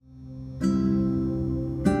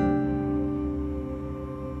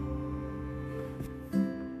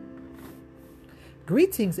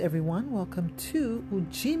Greetings, everyone. Welcome to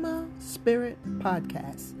Ujima Spirit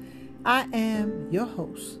Podcast. I am your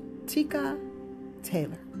host, Tika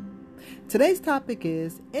Taylor. Today's topic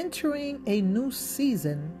is entering a new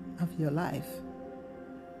season of your life.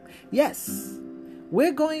 Yes,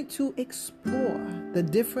 we're going to explore the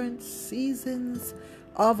different seasons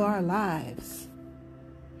of our lives.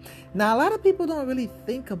 Now, a lot of people don't really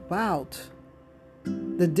think about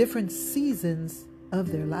the different seasons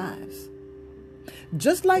of their lives.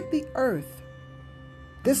 Just like the earth,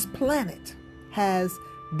 this planet has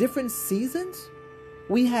different seasons.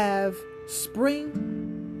 We have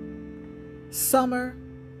spring, summer,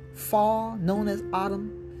 fall, known as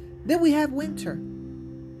autumn. Then we have winter.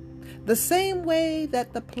 The same way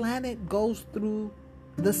that the planet goes through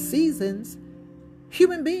the seasons,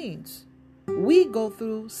 human beings, we go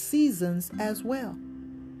through seasons as well.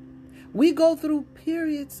 We go through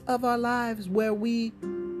periods of our lives where we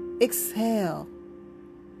exhale,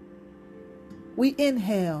 we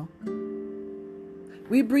inhale,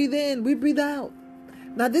 we breathe in, we breathe out.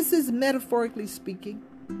 Now, this is metaphorically speaking.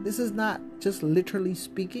 This is not just literally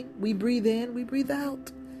speaking. We breathe in, we breathe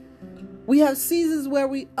out. We have seasons where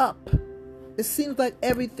we up. It seems like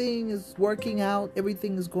everything is working out,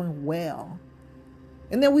 everything is going well.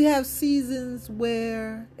 And then we have seasons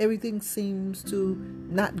where everything seems to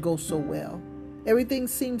not go so well. Everything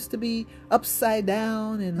seems to be upside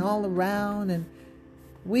down and all around, and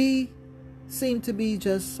we seem to be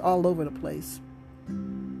just all over the place.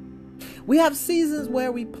 We have seasons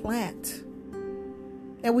where we plant,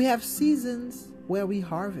 and we have seasons where we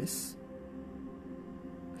harvest.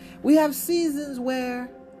 We have seasons where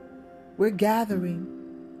we're gathering.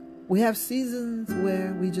 We have seasons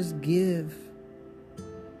where we just give.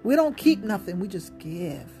 We don't keep nothing, we just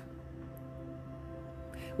give.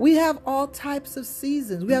 We have all types of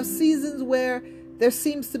seasons. We have seasons where there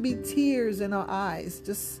seems to be tears in our eyes,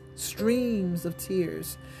 just streams of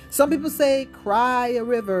tears. Some people say, cry a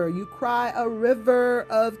river. You cry a river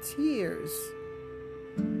of tears.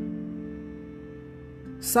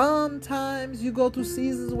 Sometimes you go through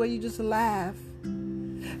seasons where you just laugh.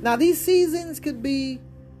 Now, these seasons could be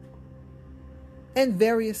in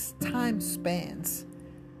various time spans.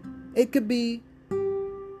 It could be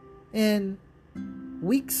in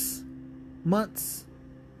weeks, months,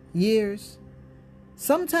 years,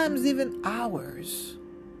 sometimes even hours.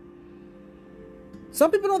 Some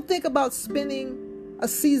people don't think about spending a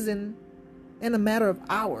season in a matter of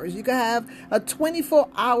hours. You can have a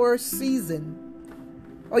 24-hour season,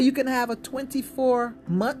 or you can have a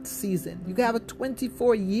 24-month season. You can have a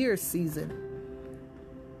 24-year season.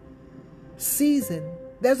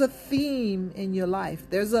 There's a theme in your life.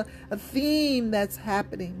 There's a theme that's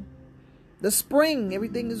happening. The spring,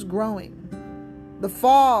 everything is growing. The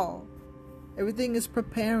fall, everything is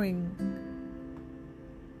preparing.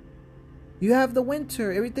 You have the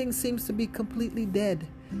winter, everything seems to be completely dead.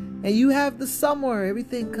 And you have the summer,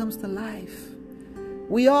 everything comes to life.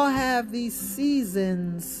 We all have these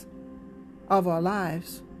seasons of our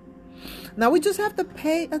lives. Now, we just have to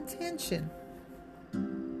pay attention.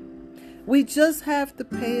 We just have to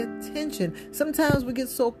pay attention. Sometimes we get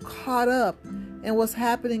so caught up in what's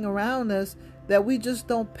happening around us that we just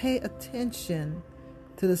don't pay attention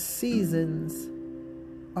to the seasons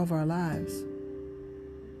of our lives.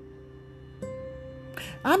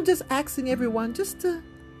 I'm just asking everyone just to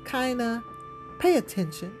kind of pay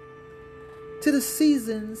attention to the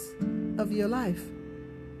seasons of your life.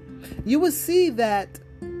 You will see that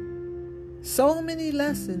so many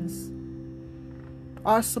lessons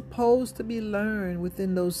are supposed to be learned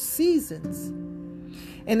within those seasons.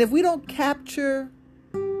 And if we don't capture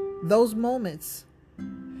those moments,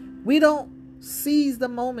 we don't seize the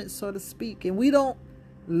moment, so to speak, and we don't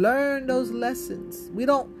learn those lessons, we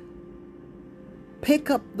don't pick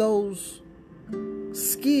up those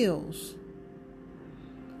skills,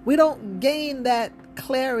 we don't gain that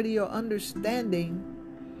clarity or understanding,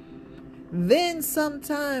 then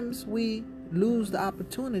sometimes we lose the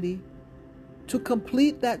opportunity to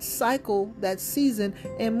complete that cycle, that season,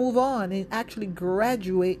 and move on and actually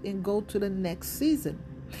graduate and go to the next season.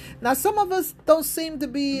 Now, some of us don't seem to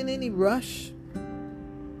be in any rush.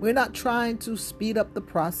 We're not trying to speed up the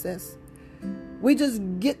process. We just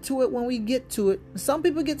get to it when we get to it. Some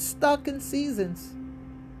people get stuck in seasons.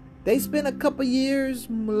 They spend a couple years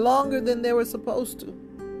longer than they were supposed to.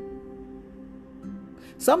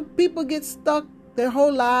 Some people get stuck their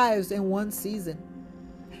whole lives in one season.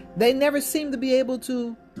 They never seem to be able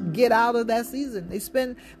to get out of that season. They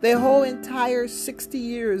spend their whole entire 60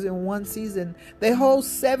 years in one season, their whole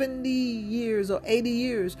 70 years or 80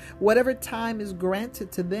 years, whatever time is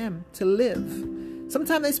granted to them to live.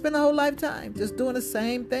 Sometimes they spend a whole lifetime just doing the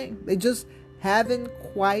same thing. They just haven't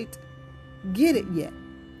quite get it yet.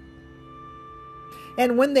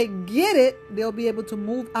 And when they get it, they'll be able to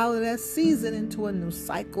move out of that season into a new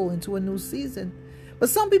cycle, into a new season. But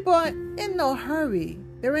some people are in no hurry.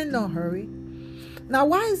 They're in no hurry. Now,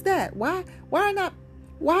 why is that? Why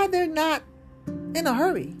they're not in a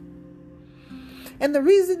hurry? And the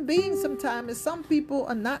reason being sometimes is some people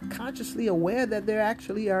are not consciously aware that they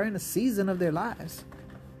actually are in a season of their lives.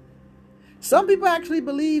 Some people actually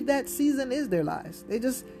believe that season is their lives. They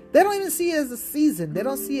don't even see it as a season. They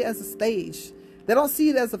don't see it as a stage. They don't see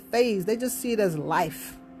it as a phase. They just see it as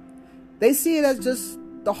life. They see it as just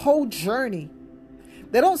the whole journey.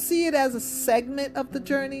 They don't see it as a segment of the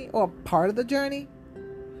journey or part of the journey.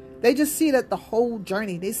 They just see it as the whole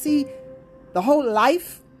journey. They see the whole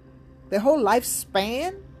life, their whole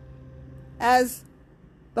lifespan as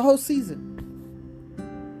the whole season.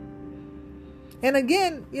 And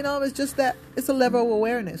again, it's just that it's a level of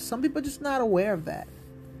awareness. Some people are just not aware of that.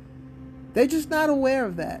 They're just not aware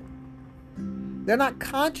of that. They're not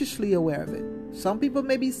consciously aware of it. Some people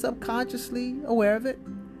may be subconsciously aware of it,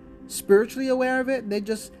 spiritually aware of it. They're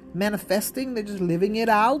just manifesting. They're just living it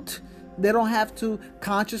out. They don't have to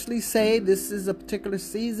consciously say this is a particular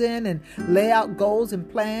season and lay out goals and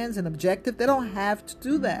plans and objectives. They don't have to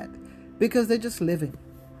do that because they're just living.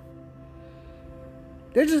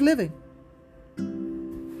 They're just living.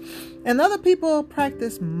 And other people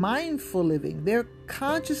practice mindful living. They're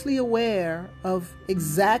consciously aware of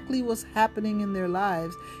exactly what's happening in their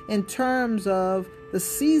lives in terms of the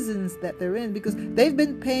seasons that they're in because they've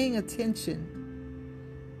been paying attention.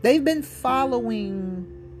 They've been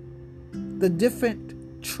following the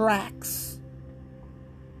different tracks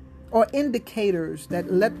or indicators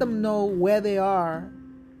that let them know where they are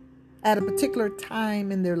at a particular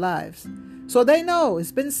time in their lives. So they know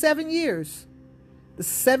it's been 7 years. The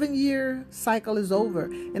 7-year cycle is over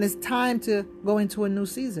and it's time to go into a new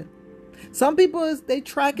season. Some people, they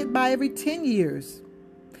track it by every 10 years.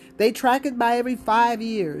 They track it by every 5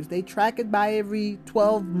 years. They track it by every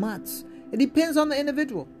 12 months. It depends on the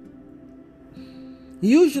individual.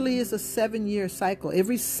 Usually it's a 7-year cycle.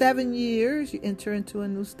 Every 7 years, you enter into a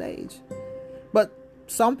new stage. But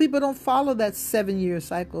some people don't follow that 7-year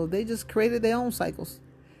cycle. They just created their own cycles.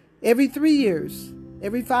 Every 3 years,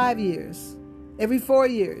 every 5 years, every 4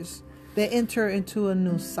 years, they enter into a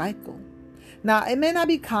new cycle. Now, it may not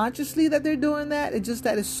be consciously that they're doing that. It's just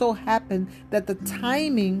that it so happened that the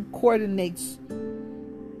timing coordinates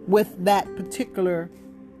with that particular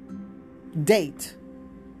date.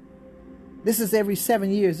 This is every 7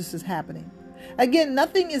 years this is happening. Again,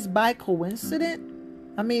 nothing is by coincidence.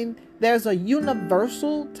 I mean, there's a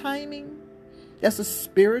universal timing. There's a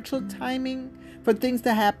spiritual timing for things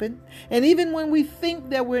to happen. And even when we think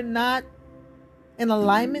that we're not in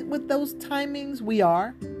alignment with those timings, we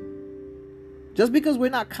are. Just because we're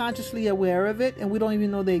not consciously aware of it and we don't even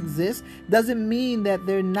know they exist, doesn't mean that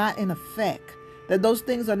they're not in effect, that those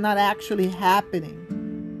things are not actually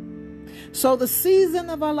happening. So the season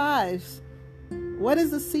of our lives, what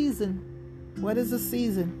is the season? What is the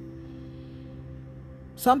season?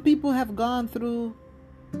 Some people have gone through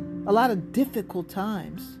a lot of difficult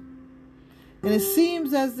times. And it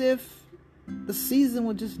seems as if the season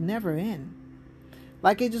will just never end.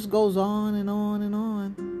 Like it just goes on and on and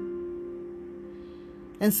on.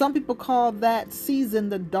 And some people call that season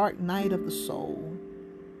the dark night of the soul,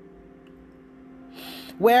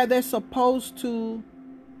 where they're supposed to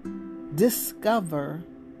discover,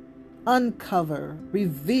 uncover,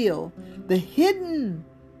 reveal the hidden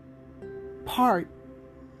part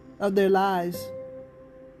of their lives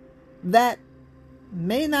that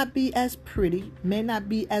may not be as pretty, may not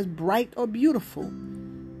be as bright or beautiful,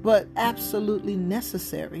 but absolutely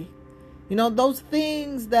necessary. You know, those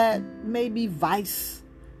things that may be vice,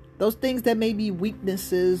 those things that may be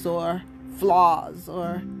weaknesses or flaws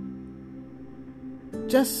or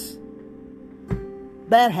just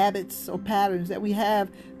bad habits or patterns that we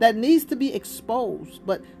have that needs to be exposed.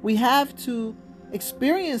 But we have to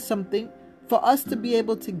experience something for us to be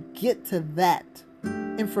able to get to that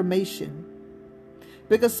information.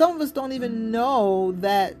 Because some of us don't even know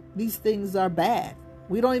that these things are bad.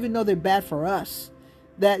 We don't even know they're bad for us.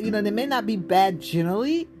 That, you know, they may not be bad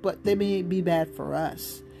generally, but they may be bad for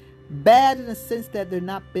us. Bad in the sense that they're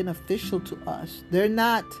not beneficial to us. They're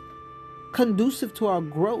not conducive to our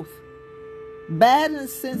growth. Bad in the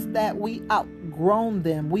sense that we outgrown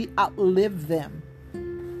them. We outlive them.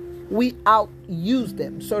 We outuse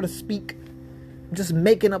them, so to speak. Just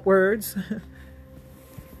making up words.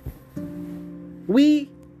 We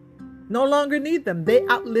no longer need them. They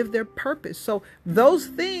outlive their purpose. So those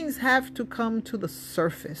things have to come to the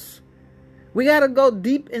surface. We got to go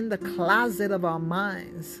deep in the closet of our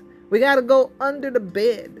minds. We got to go under the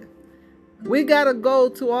bed. We got to go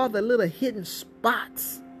to all the little hidden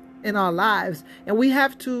spots in our lives. And we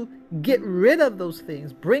have to get rid of those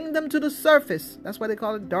things. Bring them to the surface. That's why they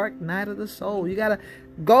call it dark night of the soul. You got to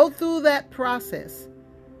go through that process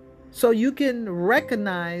so you can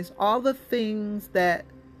recognize all the things that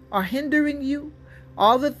are hindering you,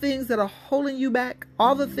 all the things that are holding you back,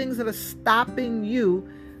 all the things that are stopping you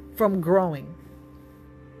from growing.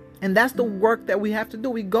 And that's the work that we have to do.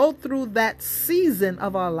 We go through that season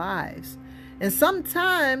of our lives. And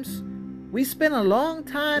sometimes we spend a long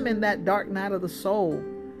time in that dark night of the soul.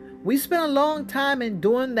 We spend a long time in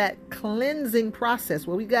doing that cleansing process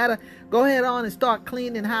where we got to go ahead on and start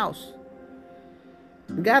cleaning house.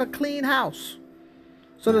 We got to clean house.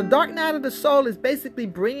 So the dark night of the soul is basically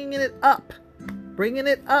bringing it up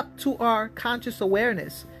to our conscious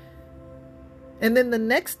awareness. And then the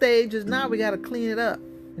next stage is now we got to clean it up.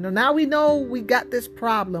 Now we know we got this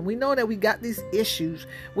problem. We know that we got these issues.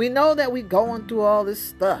 We know that we going through all this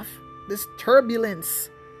stuff, this turbulence.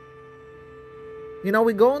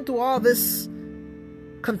 We're going through all this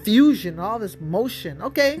confusion, all this motion.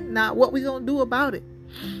 Okay, now what we going to do about it?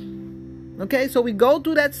 Okay, so we go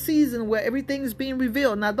through that season where everything is being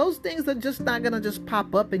revealed. Now, those things are just not going to just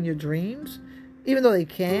pop up in your dreams, even though they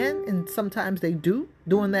can, and sometimes they do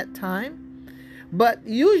during that time. But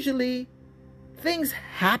usually, things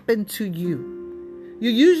happen to you. You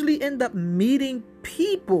usually end up meeting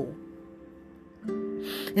people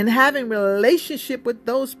and having relationship with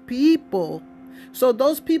those people. So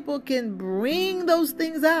those people can bring those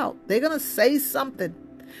things out. They're going to say something.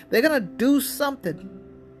 They're going to do something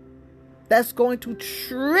that's going to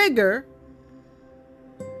trigger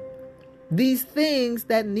these things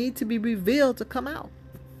that need to be revealed to come out.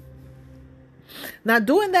 Now,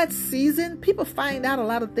 during that season, people find out a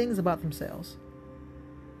lot of things about themselves.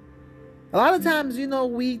 A lot of times,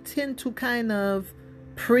 we tend to kind of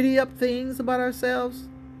pretty up things about ourselves.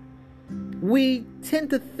 We tend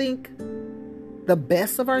to think the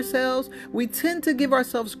best of ourselves. We tend to give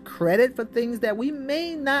ourselves credit for things that we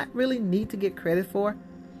may not really need to get credit for.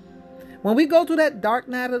 When we go through that dark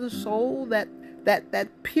night of the soul,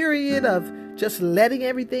 that period of just letting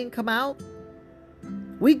everything come out,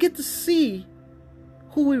 we get to see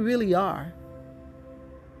who we really are.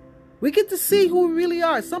 We get to see who we really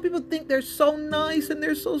are. Some people think they're so nice and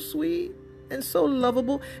they're so sweet and so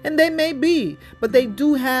lovable, and they may be, but they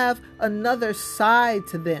do have another side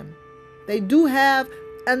to them. They do have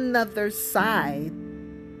another side.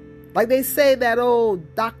 Like they say that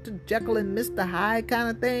old Dr. Jekyll and Mr. Hyde kind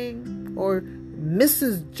of thing, or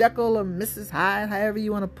Mrs. Jekyll or Mrs. Hyde, however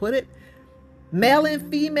you want to put it. Male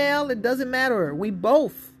and female, it doesn't matter. We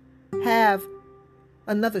both have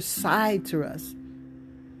another side to us.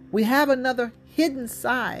 We have another hidden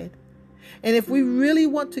side. And if we really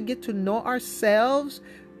want to get to know ourselves,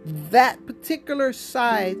 that particular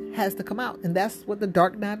side has to come out. And that's what the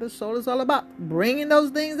dark night of the soul is all about. Bringing those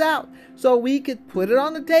things out so we could put it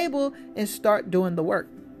on the table and start doing the work.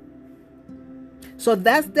 So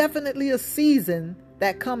that's definitely a season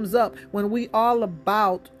that comes up when we all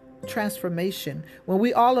about transformation, when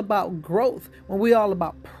we all about growth, when we all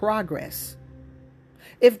about progress.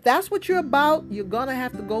 If that's what you're about, you're going to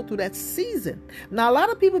have to go through that season. Now, a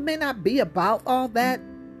lot of people may not be about all that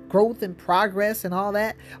growth and progress and all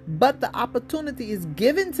that, but the opportunity is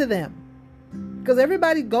given to them because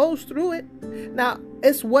everybody goes through it. Now,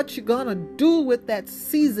 it's what you're going to do with that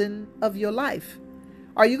season of your life.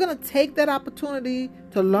 Are you going to take that opportunity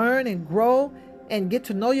to learn and grow and get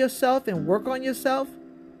to know yourself and work on yourself?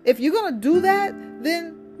 If you're going to do that,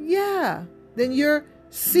 then you're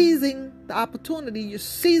seizing the opportunity, you're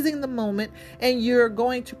seizing the moment, and you're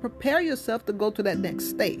going to prepare yourself to go to that next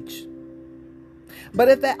stage. But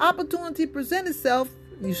if that opportunity presents itself,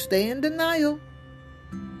 you stay in denial.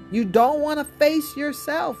 You don't want to face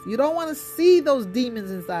yourself. You don't want to see those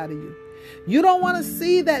demons inside of you. You don't want to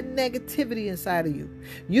see that negativity inside of you.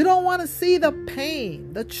 You don't want to see the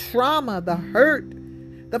pain, the trauma, the hurt,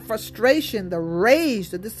 the frustration, the rage,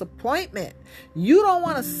 the disappointment. You don't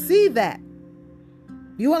want to see that.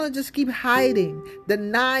 You want to just keep hiding,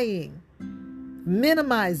 denying,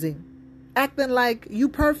 minimizing, acting like you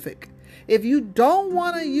perfect. If you don't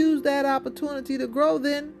want to use that opportunity to grow,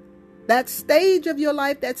 then that stage of your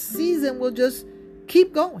life, that season will just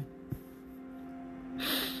keep going.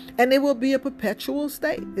 And it will be a perpetual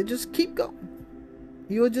state. It just keep going.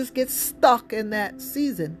 You will just get stuck in that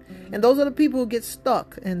season. And those are the people who get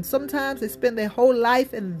stuck. And sometimes they spend their whole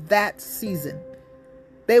life in that season.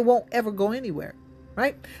 They won't ever go anywhere.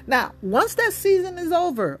 Right? Now, once that season is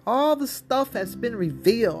over, all the stuff has been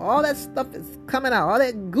revealed. All that stuff is coming out. All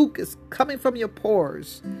that gook is coming from your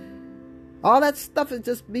pores. All that stuff is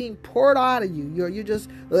just being poured out of you. You're just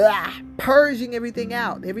purging everything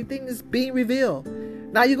out. Everything is being revealed.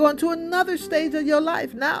 Now you go into another stage of your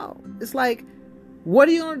life. Now it's like, what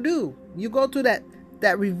are you going to do? You go to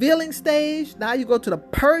that revealing stage. Now you go to the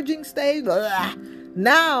purging stage.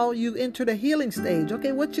 Now you enter the healing stage.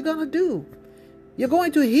 Okay, what you going to do? You're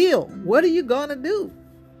going to heal. What are you going to do?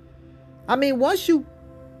 I mean, once you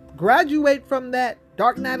graduate from that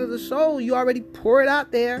dark night of the soul, you already pour it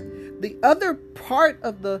out there. The other part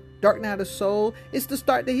of the dark night of the soul is to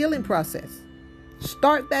start the healing process.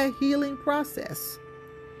 Start that healing process.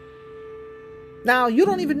 Now, you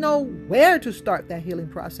don't even know where to start that healing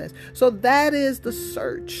process. So that is the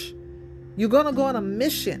search. You're going to go on a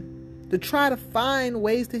mission to try to find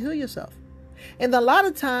ways to heal yourself. And a lot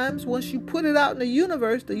of times, once you put it out in the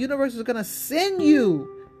universe is going to send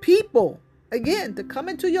you people, again, to come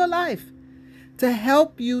into your life to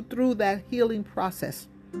help you through that healing process.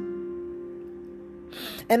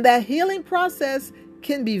 And that healing process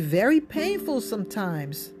can be very painful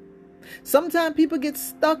sometimes. Sometimes people get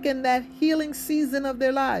stuck in that healing season of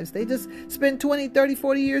their lives. They just spend 20, 30,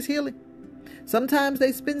 40 years healing. Sometimes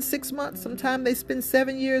they spend 6 months. Sometimes they spend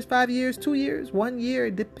 7 years, 5 years, 2 years, 1 year.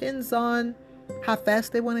 It depends on how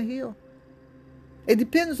fast they want to heal. It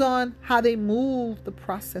depends on how they move the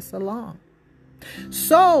process along.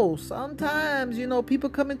 So sometimes, people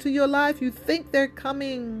come into your life. You think they're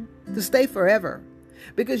coming to stay forever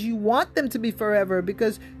because you want them to be forever,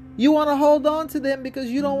 because you want to hold on to them, because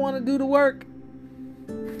you don't want to do the work.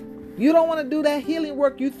 You don't want to do that healing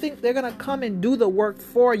work. You think they're going to come and do the work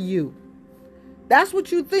for you. That's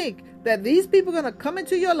what you think, that these people are going to come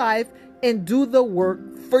into your life and do the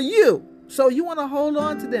work for you. So you want to hold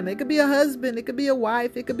on to them. It could be a husband. It could be a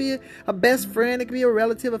wife. It could be a best friend. It could be a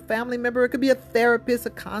relative, a family member. It could be a therapist, a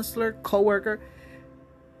counselor, coworker.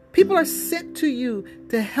 People are sent to you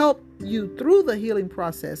to help you through the healing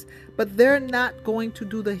process, but they're not going to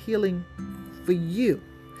do the healing for you.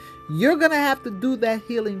 You're going to have to do that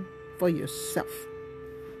healing for yourself.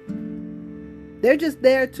 They're just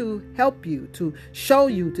there to help you, to show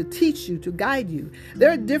you, to teach you, to guide you.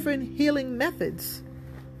 There are different healing methods.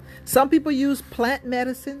 Some people use plant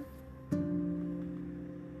medicine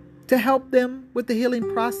to help them with the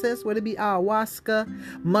healing process, whether it be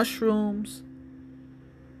ayahuasca, mushrooms.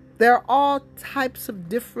 There are all types of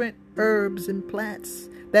different herbs and plants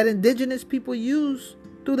that indigenous people use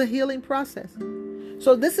through the healing process.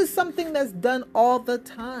 So this is something that's done all the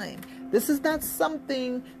time. This is not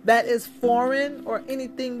something that is foreign or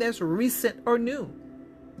anything that's recent or new.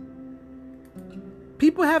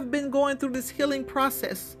 People have been going through this healing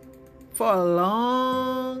process for a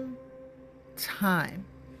long time.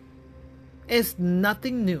 It's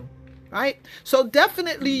nothing new, right? So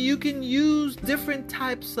definitely you can use different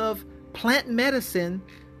types of plant medicine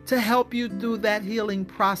to help you through that healing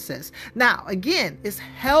process. Now, again, it's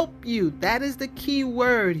help you. That is the key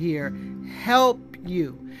word here. Help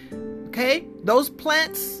you. Okay? Those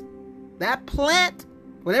plants, that plant,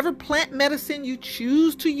 whatever plant medicine you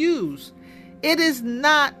choose to use, it is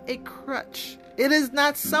not a crutch. It is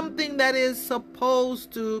not something that is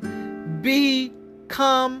supposed to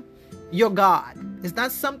become your God. It's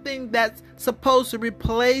not something that's supposed to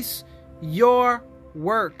replace your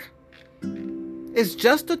work. It's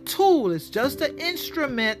just a tool. It's just an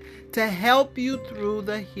instrument to help you through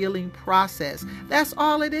the healing process. That's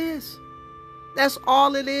all it is. That's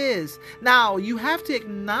all it is. Now, you have to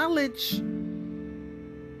acknowledge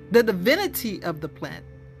the divinity of the plant,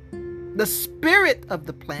 the spirit of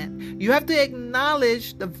the plant. You have to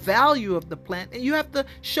acknowledge the value of the plant, and you have to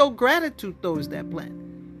show gratitude towards that plant.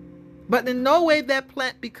 But in no way that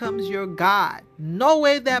plant becomes your God. No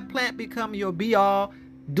way that plant becomes your be-all,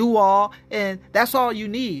 do-all, and that's all you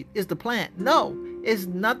need is the plant. No, it's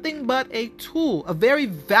nothing but a tool, a very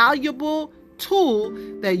valuable tool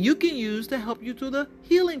that you can use to help you through the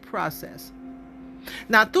healing process.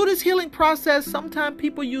 Now, through this healing process, sometimes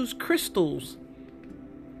people use crystals.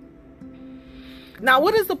 Now,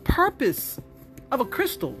 what is the purpose of a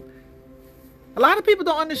crystal? A lot of people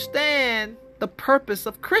don't understand the purpose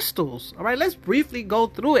of crystals. All right, let's briefly go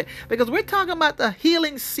through it, because we're talking about the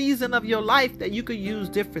healing season of your life that you could use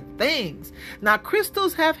different things. Now,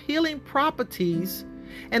 crystals have healing properties,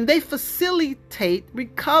 and they facilitate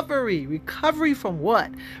recovery. Recovery from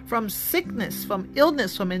what? From sickness, from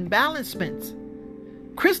illness, from imbalancements.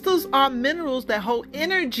 Crystals are minerals that hold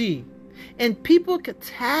energy, and people can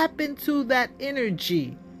tap into that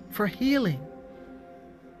energy for healing.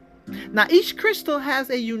 Now, each crystal has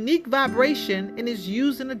a unique vibration and is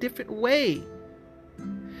used in a different way.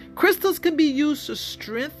 Crystals can be used to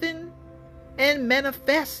strengthen and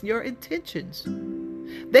manifest your intentions.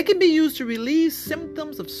 They can be used to relieve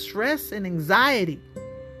symptoms of stress and anxiety.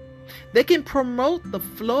 They can promote the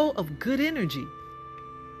flow of good energy.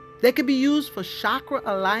 They can be used for chakra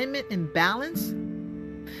alignment and balance.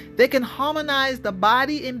 They can harmonize the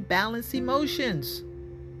body and balance emotions.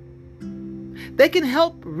 They can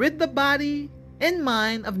help rid the body and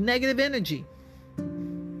mind of negative energy.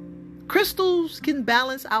 Crystals can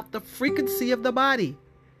balance out the frequency of the body,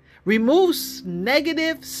 removes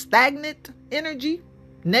negative, stagnant energy,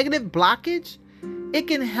 negative blockage. It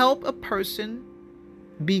can help a person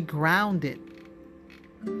be grounded.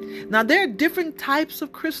 Now, there are different types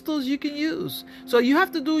of crystals you can use. So you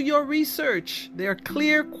have to do your research. There are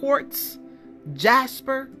clear quartz,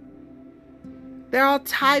 jasper. There are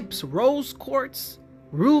types, rose quartz,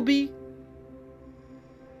 ruby.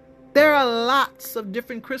 There are lots of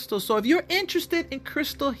different crystals. So if you're interested in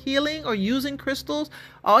crystal healing or using crystals,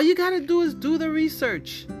 all you got to do is do the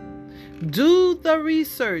research. Do the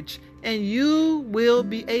research, and you will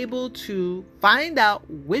be able to find out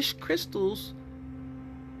which crystals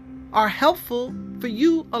are helpful for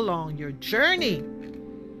you along your journey.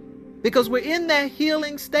 Because we're in that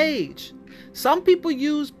healing stage. Some people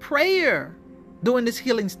use prayer during this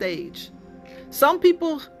healing stage. Some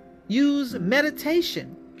people use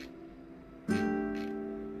meditation.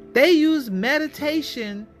 They use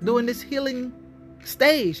meditation during this healing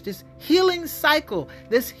stage, this healing cycle,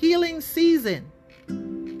 this healing season.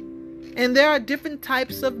 And there are different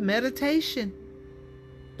types of meditation.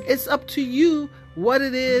 It's up to you what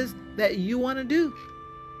it is that you want to do.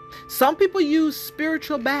 Some people use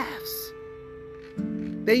spiritual baths.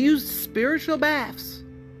 They use spiritual baths.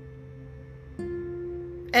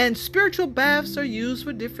 And spiritual baths are used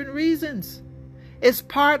for different reasons. It's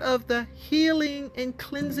part of the healing and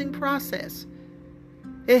cleansing process.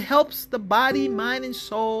 It helps the body, mind, and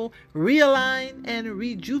soul realign and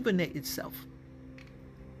rejuvenate itself.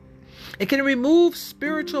 It can remove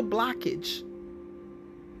spiritual blockage.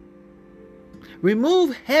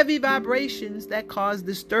 Remove heavy vibrations that cause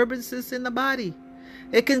disturbances in the body.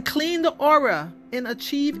 It can clean the aura and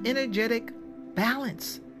achieve energetic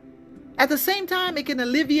balance. At the same time, it can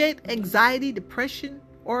alleviate anxiety, depression,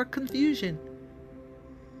 or confusion.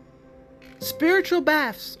 Spiritual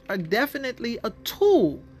baths are definitely a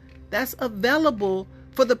tool that's available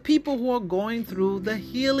for the people who are going through the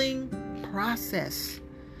healing process.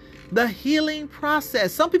 The healing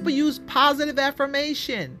process. Some people use positive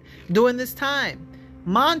affirmation during this time.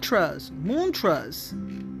 Mantras, mantras.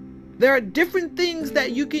 There are different things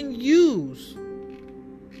that you can use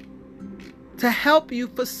to help you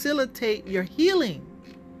facilitate your healing.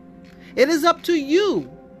 It is up to you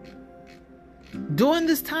during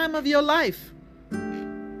this time of your life,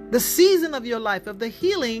 the season of your life, of the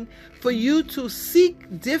healing, for you to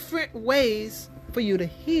seek different ways for you to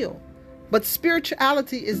heal. But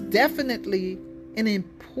spirituality is definitely an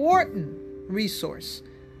important resource.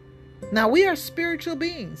 Now, we are spiritual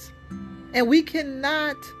beings, and we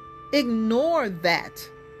cannot ignore that.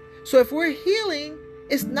 So if we're healing,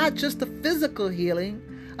 it's not just a physical healing,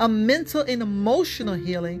 a mental and emotional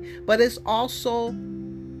healing, but it's also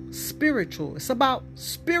spiritual. It's about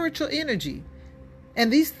spiritual energy.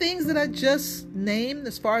 And these things that I just named,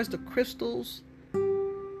 as far as the crystals,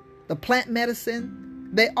 the plant medicine,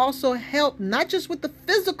 they also help not just with the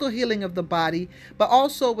physical healing of the body, but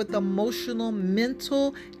also with emotional,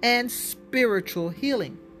 mental, and spiritual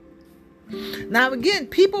healing. Now, again,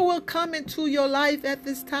 people will come into your life at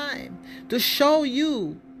this time to show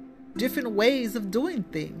you different ways of doing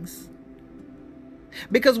things.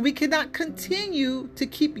 Because we cannot continue to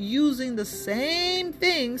keep using the same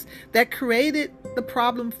things that created the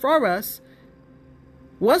problem for us.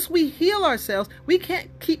 Once we heal ourselves, we can't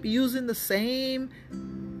keep using the same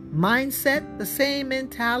mindset, the same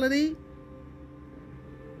mentality,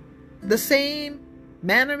 the same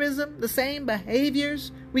mannerism, the same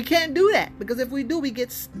behaviors. We can't do that, because if we do, we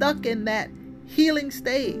get stuck in that healing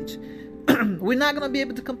stage. We're not going to be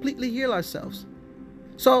able to completely heal ourselves.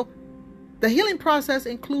 So the healing process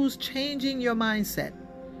includes changing your mindset,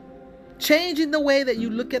 changing the way that you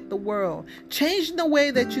look at the world, changing the way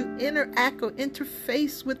that you interact or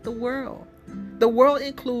interface with the world. The world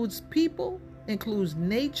includes people, includes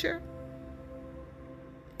nature,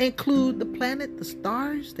 include the planet, the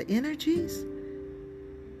stars, the energies.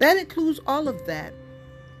 That includes all of that.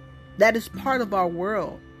 That is part of our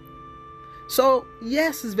world. So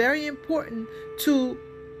yes, it's very important to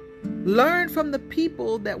Learn from the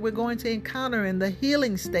people that we're going to encounter in the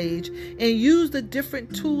healing stage and use the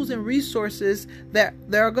different tools and resources that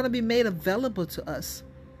are going to be made available to us.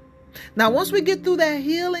 Now, once we get through that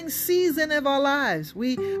healing season of our lives,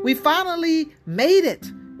 we finally made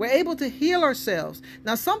it. We're able to heal ourselves.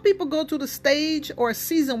 Now, some people go through the stage or a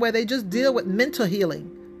season where they just deal with mental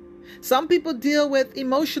healing. Some people deal with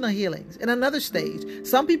emotional healings in another stage.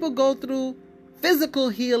 Some people go through physical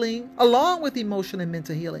healing along with emotional and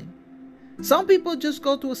mental healing. Some people just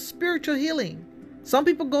go through a spiritual healing. Some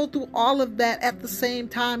people go through all of that at the same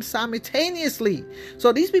time simultaneously.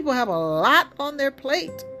 So these people have a lot on their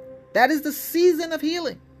plate. That is the season of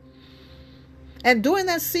healing. And during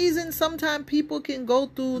that season, sometimes people can go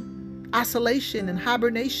through isolation and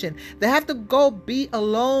hibernation. They have to go be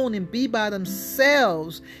alone and be by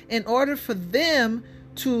themselves in order for them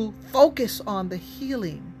to focus on the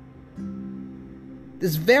healing.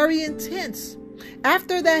 It's very intense.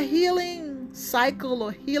 After that healing cycle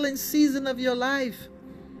or healing season of your life,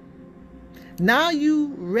 now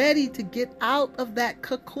you ready to get out of that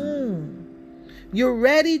cocoon. You're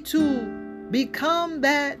ready to become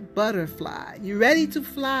that butterfly. You're ready to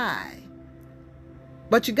fly.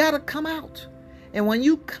 But you got to come out. And when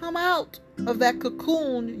you come out of that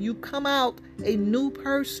cocoon, you come out a new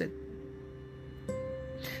person.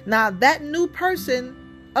 Now that new person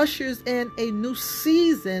ushers in a new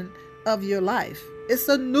season of your life. It's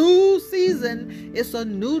a new season. It's a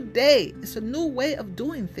new day. It's a new way of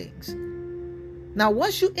doing things. Now,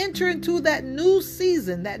 once you enter into that new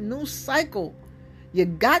season, that new cycle, you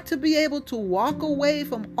got to be able to walk away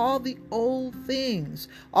from all the old things,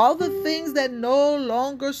 all the things that no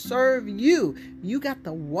longer serve you. You got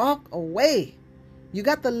to walk away. You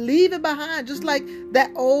got to leave it behind, just like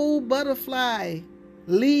that old butterfly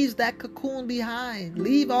leaves that cocoon behind.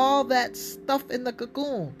 Leave all that stuff in the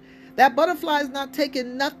cocoon. That butterfly is not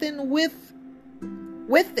taking nothing with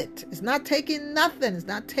it. It's not taking nothing. It's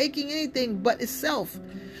not taking anything but itself.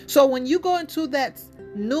 So when you go into that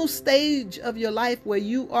new stage of your life where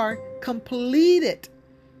you are completed,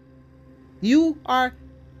 you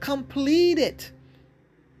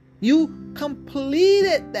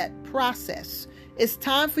completed that process. It's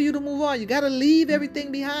time for you to move on. You got to leave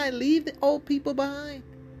everything behind. Leave the old people behind.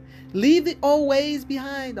 Leave the old ways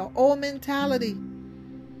behind, the old mentality.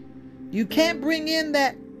 You can't bring in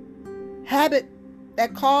that habit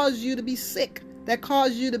that caused you to be sick, that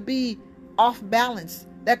caused you to be off balance,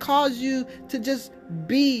 that caused you to just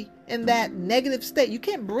be in that negative state. You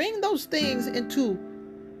can't bring those things into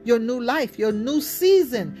your new life, your new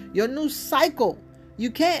season, your new cycle.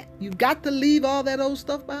 You can't. You got to leave all that old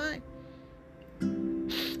stuff behind.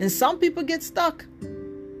 And some people get stuck.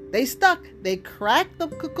 They stuck. They cracked the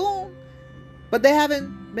cocoon, but they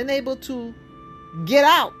haven't been able to get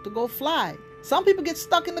out to go fly. Some people get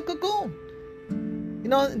stuck in the cocoon.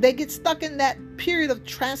 They get stuck in that period of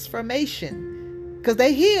transformation because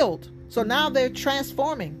they healed. So now they're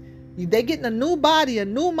transforming. They're getting a new body, a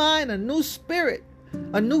new mind, a new spirit,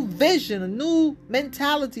 a new vision, a new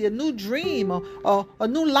mentality, a new dream, or a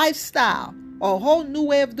new lifestyle, or a whole new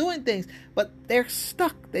way of doing things. But they're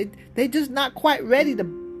stuck. They're just not quite ready to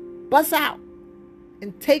bust out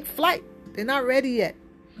and take flight. They're not ready yet.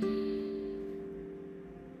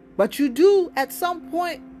 But you do at some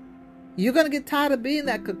point. You're going to get tired of being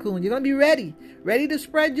that cocoon. You're going to be ready to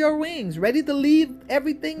spread your wings, ready to leave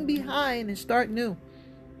everything behind and start new.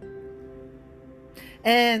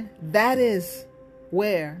 And that is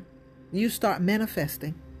where you start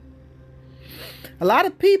manifesting. A lot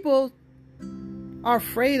of people are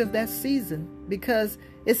afraid of that season because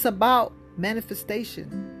it's about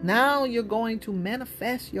manifestation. Now you're going to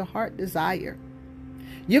manifest your heart desire.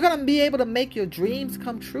 You're going to be able to make your dreams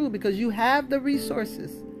come true because you have the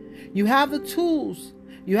resources. You have the tools.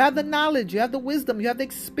 You have the knowledge. You have the wisdom. You have the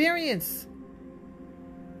experience.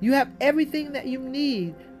 You have everything that you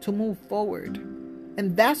need to move forward.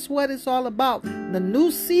 And that's what it's all about. The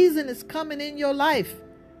new season is coming in your life.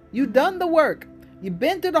 You've done the work. You've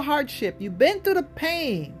been through the hardship. You've been through the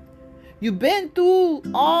pain. You've been through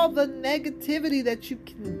all the negativity that you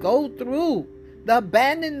can go through. The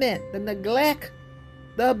abandonment, the neglect,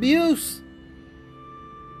 the abuse.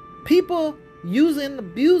 People using,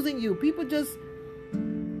 abusing you. People just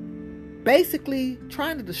basically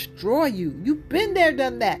trying to destroy you. You've been there,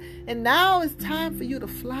 done that. And now it's time for you to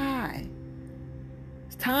fly.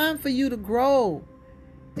 It's time for you to grow.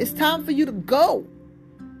 It's time for you to go.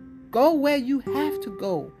 Go where you have to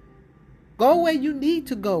go. Go where you need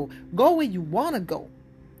to go. Go where you want to go.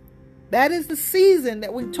 That is the season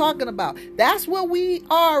that we're talking about. That's where we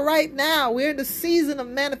are right now. We're in the season of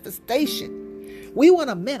manifestation. We want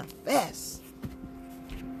to manifest.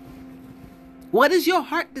 What is your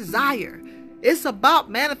heart desire? It's about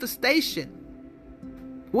manifestation.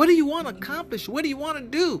 What do you want to accomplish? What do you want to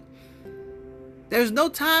do? There's no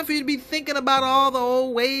time for you to be thinking about all the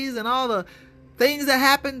old ways and all the things that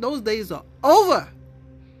happened. Those days are over.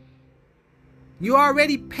 You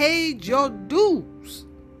already paid your dues.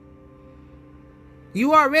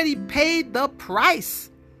 You already paid the price.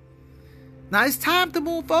 Now it's time to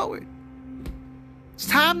move forward. It's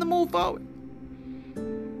time to move forward.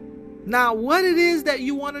 Now, what it is that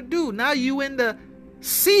you want to do. Now you in the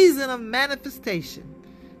season of manifestation.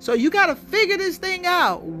 So you got to figure this thing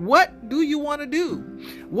out. What do you want to do?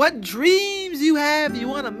 What dreams you have you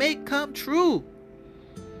want to make come true?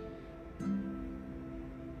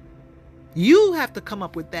 You have to come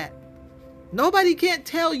up with that. Nobody can't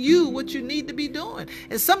tell you what you need to be doing.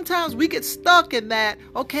 And sometimes we get stuck in that,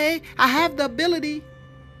 okay, I have the ability,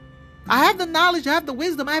 I have the knowledge, I have the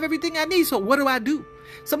wisdom, I have everything I need. So what do I do?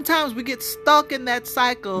 Sometimes we get stuck in that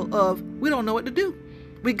cycle of we don't know what to do.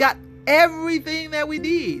 We got everything that we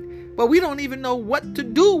need, but we don't even know what to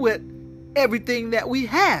do with everything that we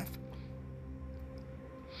have.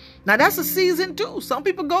 Now that's a season too. Some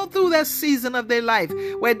people go through that season of their life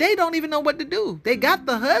where they don't even know what to do. They got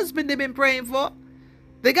the husband they've been praying for.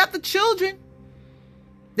 They got the children.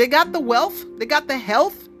 They got the wealth. They got the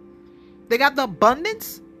health. They got the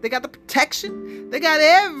abundance. They got the protection. They got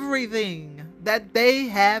everything that they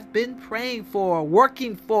have been praying for,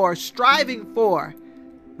 working for, striving for,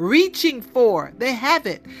 reaching for. They have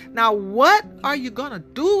it. Now, what are you going to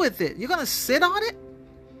do with it? You're going to sit on it?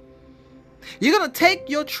 You're going to take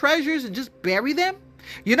your treasures and just bury them?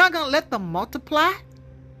 You're not going to let them multiply?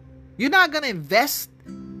 You're not going to invest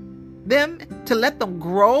them to let them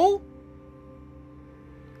grow?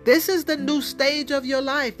 This is the new stage of your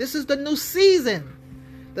life. This is the new season.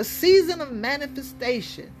 The season of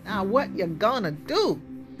manifestation. Now, what you're going to do?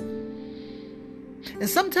 And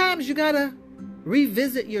sometimes you got to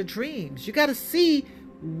revisit your dreams. You got to see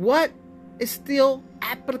what is still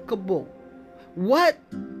applicable. What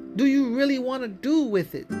do you really want to do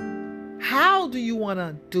with it? How do you want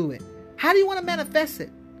to do it? How do you want to manifest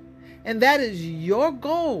it? And that is your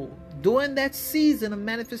goal during that season of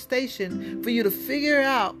manifestation, for you to figure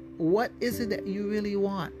out what is it that you really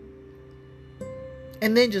want.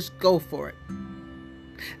 And then just go for it.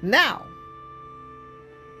 Now,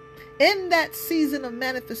 in that season of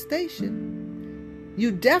manifestation,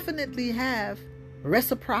 you definitely have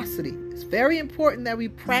reciprocity. It's very important that we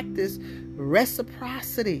practice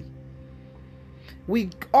reciprocity. We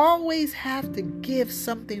always have to give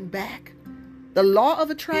something back. The law of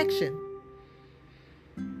attraction.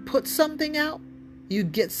 Put something out, you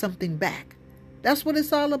get something back. That's what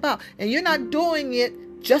it's all about. And you're not doing it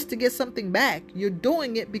just to get something back. You're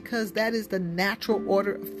doing it because that is the natural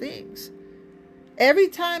order of things. Every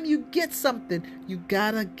time you get something, you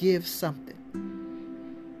gotta give something.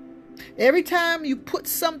 Every time you put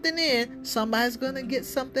something in, somebody's gonna get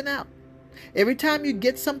something out. Every time you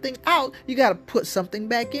get something out, you gotta put something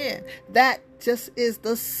back in. That just is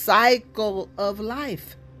the cycle of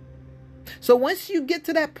life. So once you get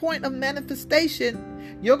to that point of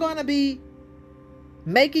manifestation, you're going to be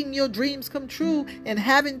making your dreams come true and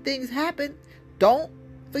having things happen. Don't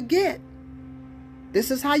forget,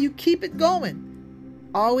 this is how you keep it going.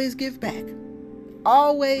 Always give back.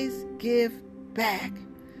 Always give back.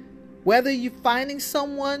 Whether you're finding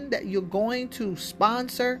someone that you're going to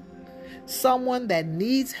sponsor, someone that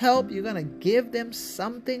needs help, you're going to give them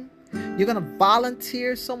something. You're going to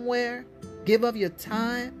volunteer somewhere, give of your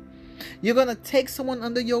time. You're going to take someone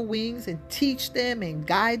under your wings and teach them and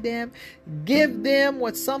guide them. Give them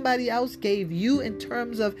what somebody else gave you in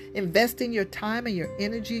terms of investing your time and your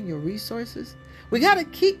energy and your resources. We got to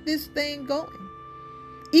keep this thing going.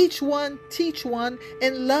 Each one, teach one,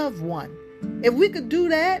 and love one. If we could do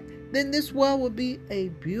that, then this world would be a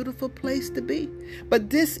beautiful place to be. But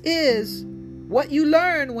this is what you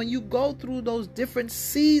learn when you go through those different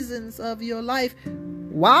seasons of your life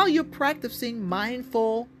while you're practicing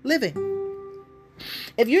mindful living.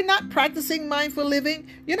 If you're not practicing mindful living,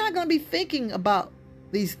 you're not going to be thinking about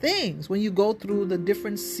these things when you go through the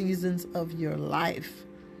different seasons of your life.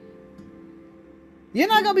 You're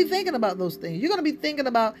not going to be thinking about those things. You're going to be thinking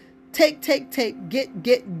about take,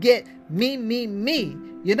 get, me.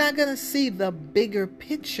 You're not going to see the bigger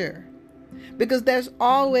picture, because there's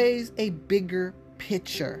always a bigger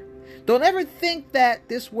picture. Don't ever think that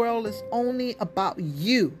this world is only about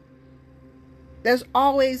you. There's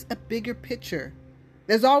always a bigger picture.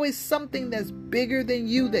 There's always something that's bigger than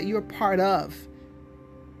you that you're part of.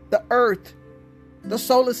 The earth, the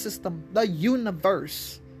solar system, the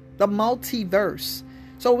universe, the multiverse.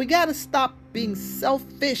 So we got to stop being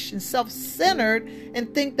selfish and self-centered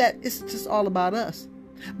and think that it's just all about us.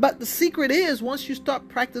 But the secret is, once you start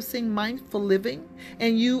practicing mindful living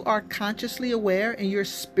and you are consciously aware and you're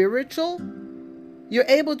spiritual, you're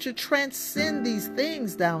able to transcend these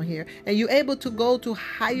things down here, and you're able to go to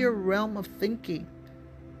higher realm of thinking.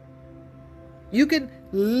 You can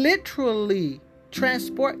literally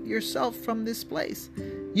transport yourself from this place.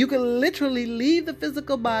 You can literally leave the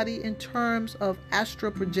physical body in terms of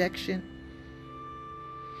astral projection,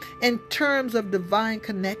 in terms of divine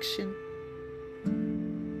connection.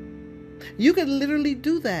 You can literally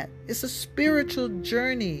do that. It's a spiritual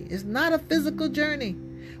journey. It's not a physical journey.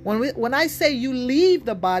 When I say you leave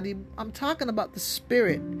the body, I'm talking about the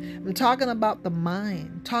spirit. I'm talking about the mind.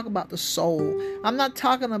 I'm talking about the soul. I'm not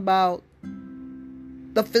talking about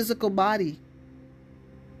the physical body.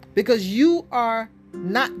 Because you are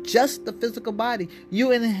not just the physical body.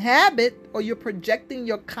 You inhabit, or you're projecting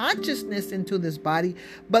your consciousness into this body,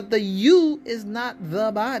 but the you is not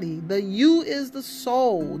the body. The you is the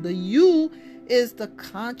soul. The you is the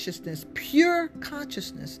consciousness, pure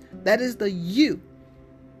consciousness. That is the you.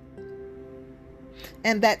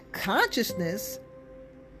 And that consciousness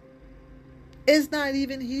is not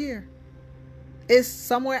even here. It's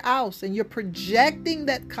somewhere else, and you're projecting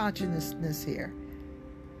that consciousness here.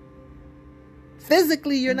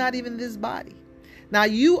 Physically, you're not even this body. Now,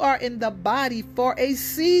 you are in the body for a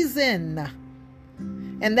season.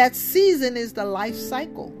 And that season is the life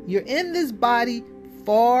cycle. You're in this body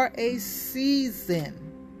for a season.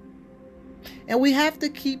 And we have to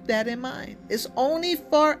keep that in mind. It's only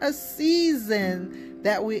for a season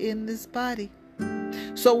that we're in this body.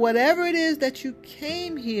 So whatever it is that you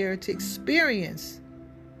came here to experience,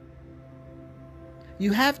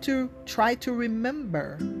 you have to try to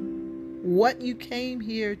remember what you came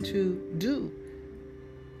here to do.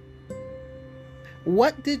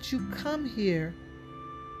 What did you come here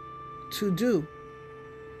to do?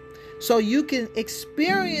 So you can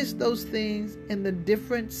experience those things in the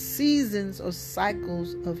different seasons or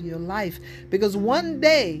cycles of your life. Because one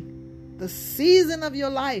day, the season of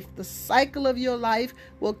your life, the cycle of your life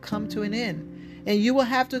will come to an end. And you will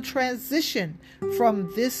have to transition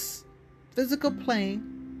from this physical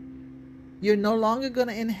plane. You're no longer going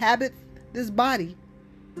to inhabit this body.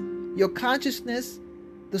 Your consciousness,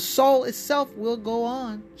 the soul itself, will go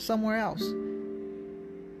on somewhere else.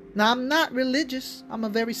 Now, I'm not religious. I'm a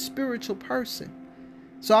very spiritual person.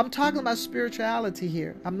 So I'm talking about spirituality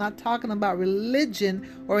here. I'm not talking about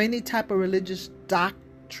religion or any type of religious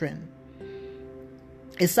doctrine.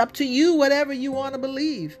 It's up to you, whatever you want to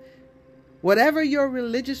believe. Whatever your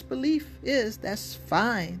religious belief is, that's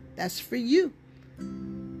fine. That's for you.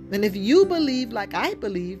 And if you believe like I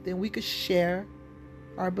believe, then we could share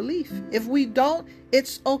our belief. If we don't,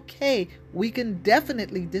 it's okay. We can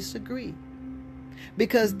definitely disagree.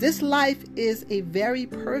 Because this life is a very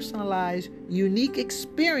personalized, unique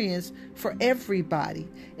experience for everybody.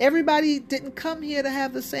 Everybody didn't come here to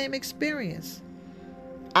have the same experience.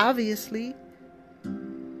 Obviously,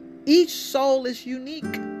 each soul is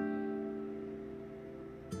unique.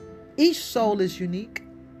 Each soul is unique.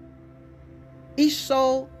 Each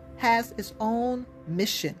soul has its own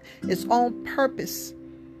mission, its own purpose.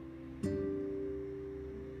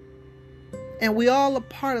 And we all are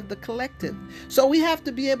part of the collective. So we have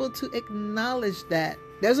to be able to acknowledge that.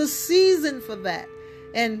 There's a season for that.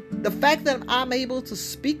 And the fact that I'm able to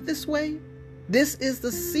speak this way, this is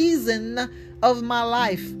the season of my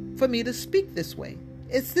life for me to speak this way.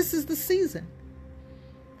 This is the season.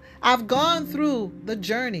 I've gone through the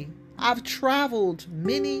journey. I've traveled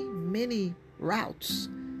many, many routes,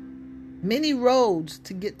 many roads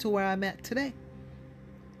to get to where I'm at today.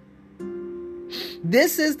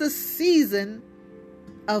 This is the season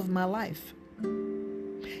of my life.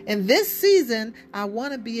 In this season, I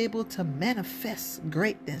want to be able to manifest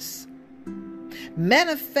greatness,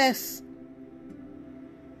 manifest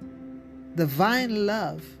divine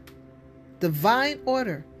love, divine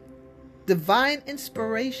order, divine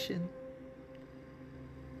inspiration.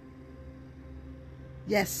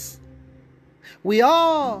 Yes, we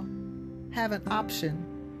all have an option.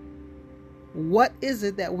 What is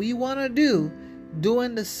it that we want to do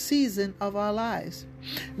during the season of our lives?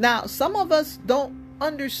 Now, some of us don't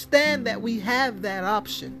understand that we have that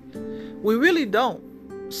option. We really don't.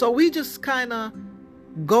 So we just kind of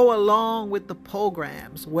go along with the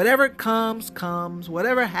programs. Whatever comes, comes.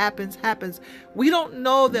 Whatever happens, happens. We don't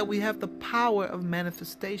know that we have the power of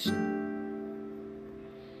manifestation.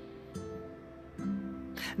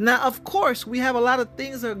 Now, of course, we have a lot of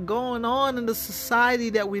things that are going on in the society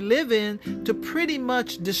that we live in to pretty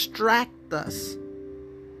much distract us,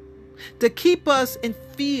 to keep us in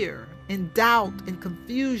fear, and doubt and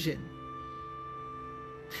confusion,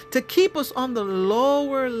 to keep us on the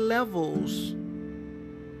lower levels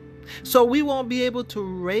so we won't be able to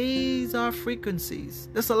raise our frequencies.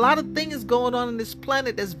 There's a lot of things going on this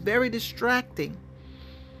planet that's very distracting.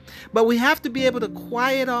 But we have to be able to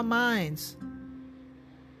quiet our minds.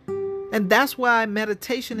 And that's why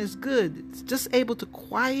meditation is good. It's just able to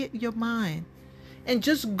quiet your mind and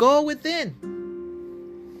just go within.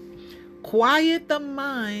 Quiet the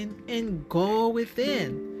mind and go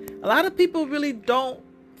within. A lot of people really don't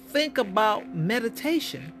think about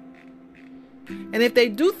meditation. And if they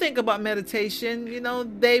do think about meditation,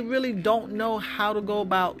 they really don't know how to go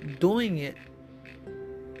about doing it.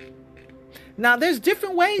 Now, there's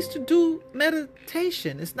different ways to do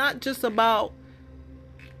meditation. It's not just about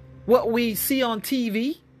what we see on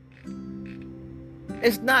TV.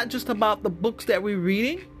 It's not just about the books that we're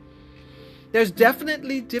reading. There's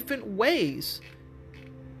definitely different ways.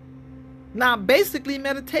 Now, basically,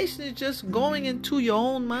 meditation is just going into your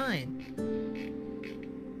own mind.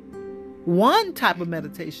 One type of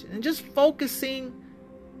meditation, and just focusing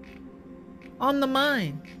on the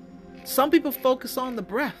mind. Some people focus on the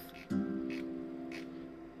breath.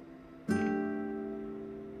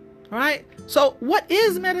 All right. So what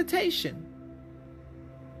is meditation?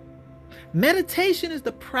 Meditation is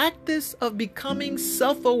the practice of becoming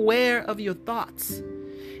self-aware of your thoughts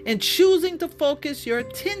and choosing to focus your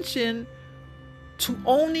attention to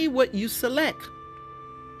only what you select.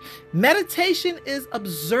 Meditation is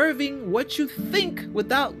observing what you think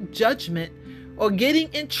without judgment or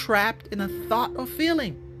getting entrapped in a thought or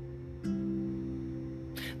feeling.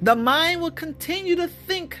 The mind will continue to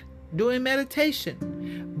think during meditation,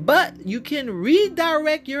 but you can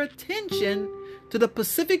redirect your attention to the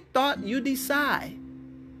specific thought you decide.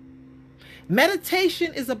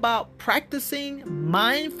 Meditation is about practicing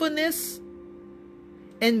mindfulness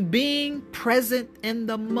and being present in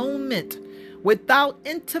the moment without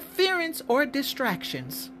interference or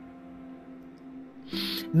distractions.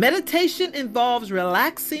 Meditation involves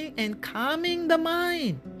relaxing and calming the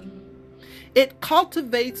mind. It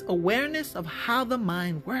cultivates awareness of how the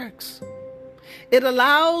mind works. It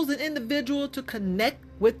allows an individual to connect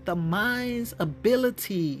with the mind's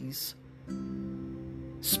abilities,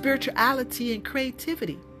 spirituality, and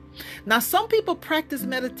creativity. Now, some people practice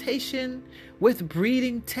meditation with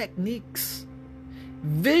breathing techniques,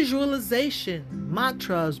 visualization,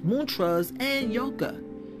 mantras, and yoga.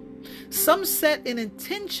 Some set an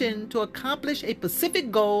intention to accomplish a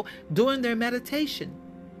specific goal during their meditation.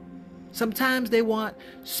 Sometimes they want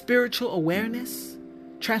spiritual awareness,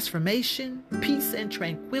 transformation, peace and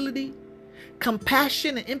tranquility,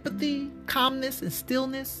 compassion and empathy, calmness and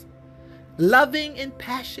stillness, loving and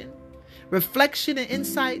passion, reflection and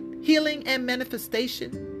insight, healing and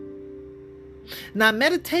manifestation. Now,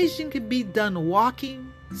 meditation can be done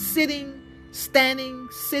walking, sitting, standing,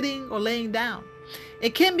 sitting, or laying down.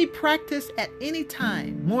 It can be practiced at any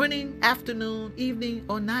time, morning, afternoon, evening,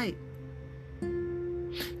 or night.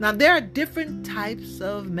 Now, there are different types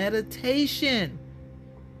of meditation.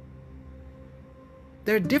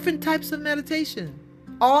 There are different types of meditation.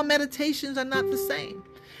 All meditations are not the same.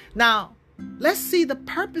 Now, let's see the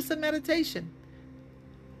purpose of meditation.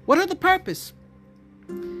 What are the purpose?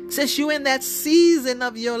 Since you're in that season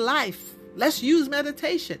of your life, let's use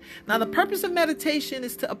meditation. Now, the purpose of meditation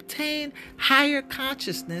is to obtain higher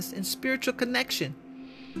consciousness and spiritual connection,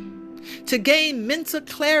 to gain mental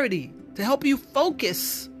clarity, to help you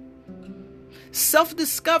focus,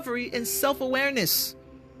 self-discovery and self-awareness,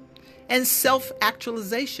 and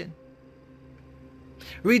self-actualization,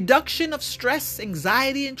 reduction of stress,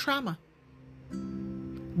 anxiety, and trauma,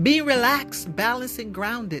 being relaxed, balanced, and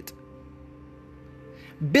grounded,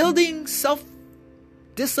 building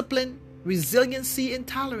self-discipline, resiliency, and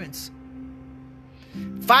tolerance,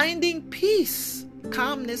 finding peace,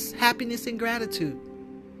 calmness, happiness, and gratitude,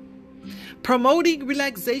 promoting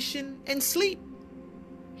relaxation and sleep,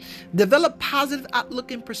 develop positive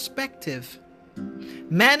outlook and perspective,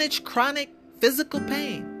 manage chronic physical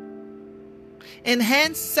pain,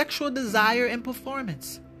 enhance sexual desire and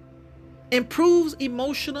performance, improves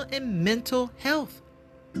emotional and mental health,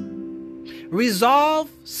 resolve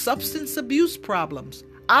substance abuse problems,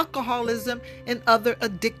 alcoholism, and other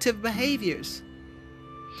addictive behaviors,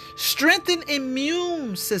 strengthen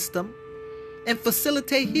immune system and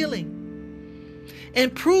facilitate healing,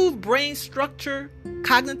 improve brain structure,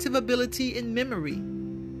 cognitive ability, and memory,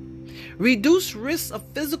 reduce risks of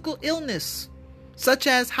physical illness such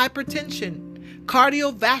as hypertension,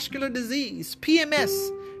 cardiovascular disease, PMS,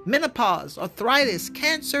 menopause, arthritis,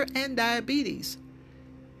 cancer, and diabetes,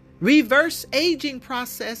 reverse aging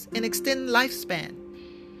process and extend lifespan,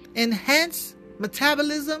 enhance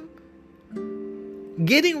metabolism,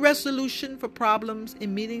 getting resolution for problems,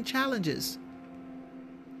 and meeting challenges.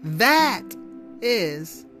 That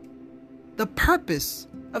is the purpose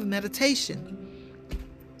of meditation.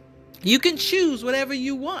 You can choose whatever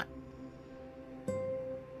you want.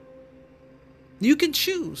 You can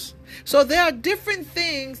choose. So there are different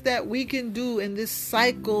things that we can do in this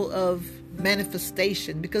cycle of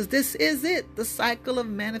manifestation, because this is it, the cycle of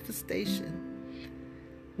manifestation.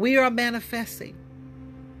 We are manifesting.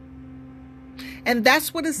 And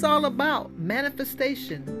that's what it's all about,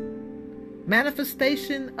 manifestation.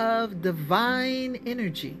 Manifestation of divine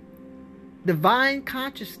energy, divine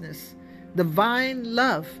consciousness, divine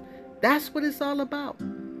love. That's what it's all about.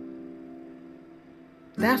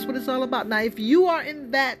 That's what it's all about. Now, if you are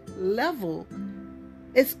in that level,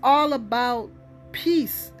 it's all about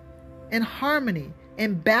peace and harmony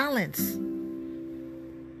and balance.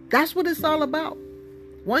 That's what it's all about.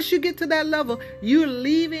 Once you get to that level, you're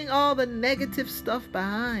leaving all the negative stuff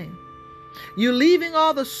behind. You're leaving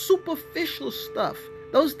all the superficial stuff.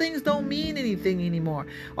 Those things don't mean anything anymore.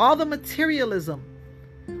 All the materialism,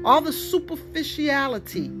 all the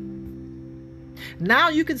superficiality. Now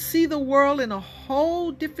you can see the world in a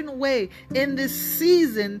whole different way in this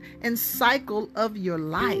season and cycle of your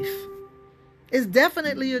life. It's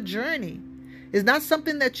definitely a journey. It's not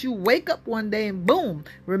something that you wake up one day and boom.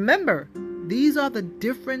 Remember, these are the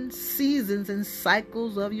different seasons and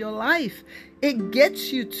cycles of your life. It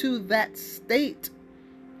gets you to that state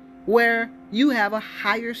where you have a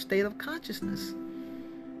higher state of consciousness.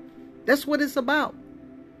 That's what it's about.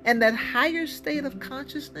 And that higher state of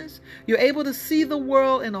consciousness, you're able to see the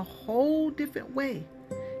world in a whole different way.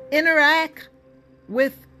 Interact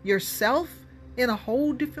with yourself in a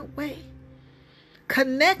whole different way.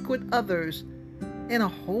 Connect with others in a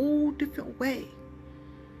whole different way.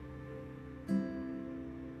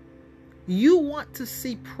 You want to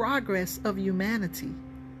see progress of humanity.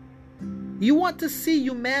 You want to see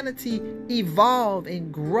humanity evolve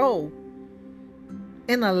and grow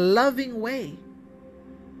in a loving way.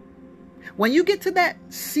 When you get to that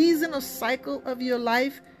season or cycle of your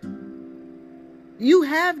life, you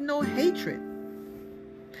have no hatred.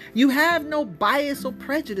 You have no bias or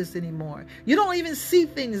prejudice anymore. You don't even see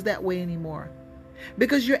things that way anymore.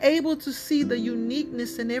 Because you're able to see the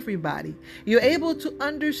uniqueness in everybody. You're able to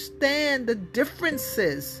understand the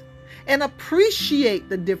differences and appreciate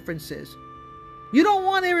the differences. You don't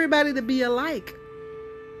want everybody to be alike.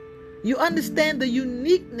 You understand the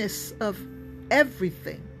uniqueness of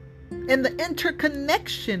everything and the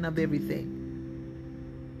interconnection of everything.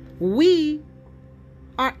 We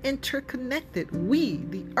are interconnected. We,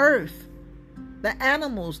 the earth, the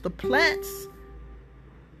animals, the plants,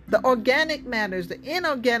 the organic matters, the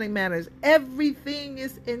inorganic matters, everything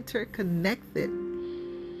is interconnected.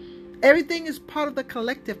 Everything is part of the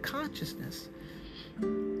collective consciousness.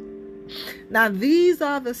 Now, these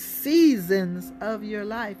are the seasons of your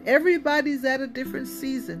life. Everybody's at a different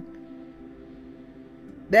season.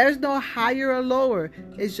 There's no higher or lower.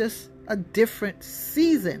 It's just a different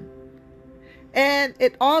season. And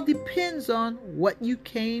it all depends on what you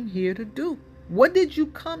came here to do. What did you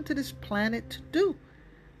come to this planet to do?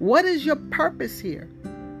 What is your purpose here?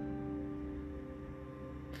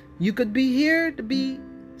 You could be here to be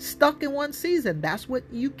stuck in one season. That's what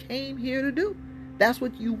you came here to do. That's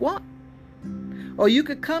what you want. Or you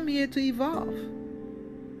could come here to evolve.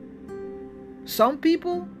 Some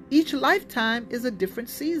people, each lifetime is a different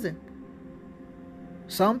season.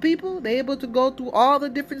 Some people, they're able to go through all the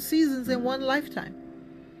different seasons in one lifetime.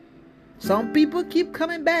 Some people keep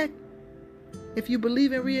coming back if you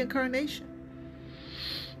believe in reincarnation.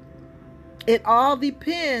 It all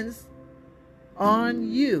depends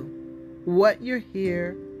on you, what you're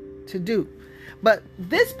here to do. But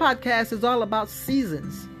this podcast is all about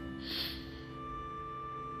seasons.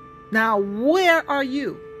 Now, where are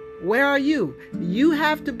you? Where are you? You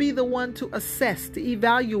have to be the one to assess, to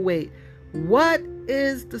evaluate what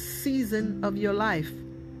is the season of your life.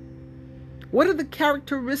 What are the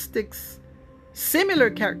characteristics, similar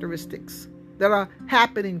characteristics that are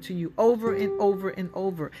happening to you over and over and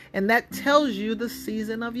over? And that tells you the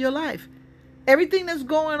season of your life. Everything that's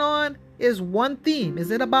going on is one theme.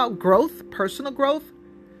 Is it about growth, personal growth?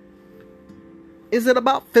 Is it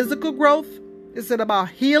about physical growth? Is it about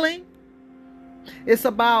healing? It's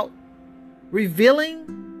about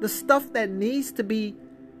revealing the stuff that needs to be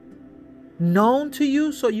known to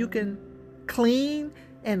you so you can clean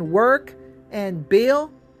and work and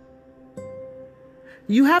build.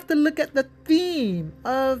 You have to look at the theme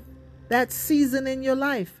of that season in your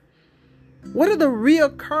life. What are the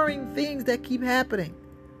reoccurring things that keep happening?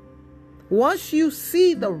 Once you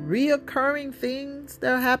see the reoccurring things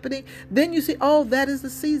that are happening, then you see, oh, that is the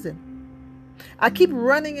season. I keep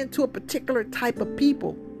running into a particular type of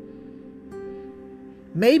people.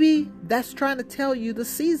 Maybe that's trying to tell you the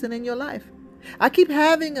season in your life. I keep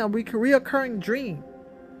having a reoccurring dream.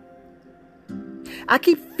 I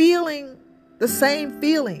keep feeling the same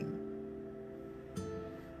feeling.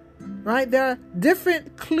 Right? There are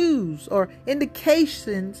different clues or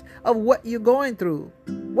indications of what you're going through.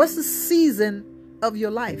 What's the season of your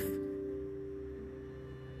life?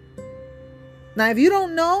 Now, if you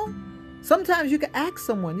don't know, sometimes you can ask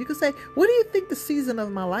someone. You can say, what do you think the season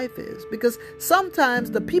of my life is? Because sometimes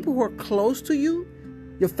the people who are close to you,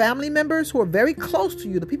 your family members who are very close to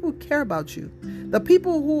you, the people who care about you, the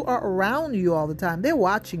people who are around you all the time, they're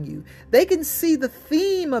watching you. They can see the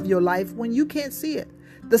theme of your life when you can't see it.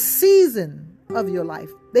 The season of your life.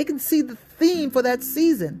 They can see the theme for that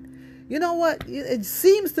season. You know what? It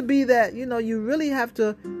seems to be that, you really have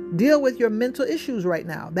to deal with your mental issues right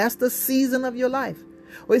now. That's the season of your life.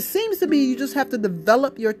 Or it seems to be you just have to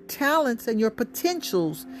develop your talents and your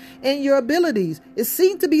potentials and your abilities. It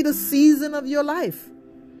seems to be the season of your life.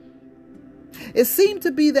 It seems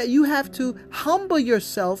to be that you have to humble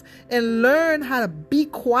yourself and learn how to be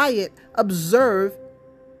quiet, observe,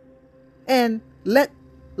 and let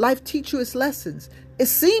life teach you its lessons. It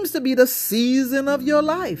seems to be the season of your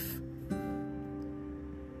life.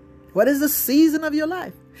 What is the season of your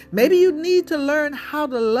life? Maybe you need to learn how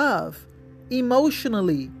to love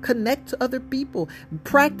emotionally, connect to other people,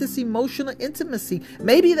 practice emotional intimacy.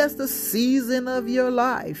 Maybe that's the season of your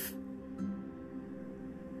life.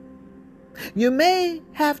 You may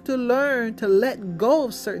have to learn to let go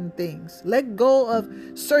of certain things. Let go of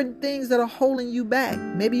certain things that are holding you back.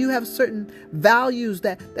 Maybe you have certain values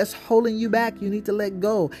that's holding you back. You need to let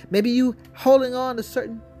go. Maybe you holding on to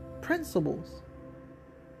certain principles.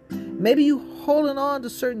 Maybe you holding on to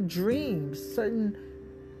certain dreams, certain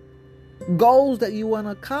goals that you want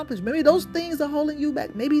to accomplish. Maybe those things are holding you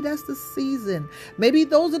back. Maybe that's the season. Maybe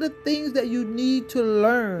those are the things that you need to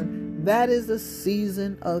learn. That is the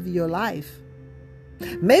season of your life.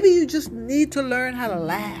 Maybe you just need to learn how to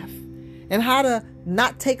laugh and how to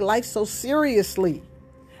not take life so seriously.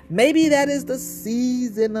 Maybe that is the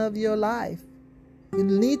season of your life. You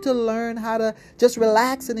need to learn how to just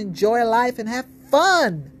relax and enjoy life and have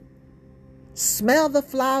fun. Smell the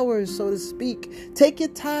flowers, so to speak. Take your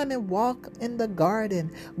time and walk in the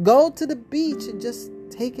garden. Go to the beach and just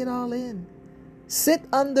take it all in. Sit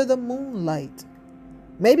under the moonlight.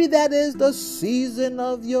 Maybe that is the season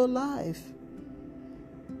of your life.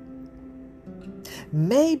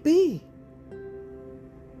 Maybe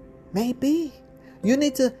you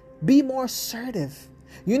need to be more assertive.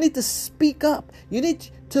 You need to speak up. You need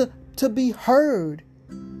to be heard.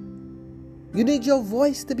 You need your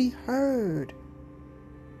voice to be heard.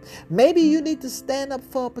 Maybe you need to stand up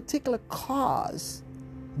for a particular cause.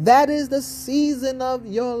 That is the season of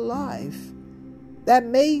your life. That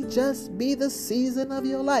may just be the season of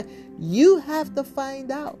your life. You have to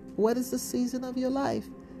find out what is the season of your life.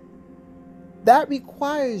 That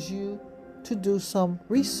requires you to do some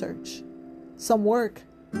research, some work,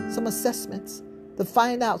 some assessments to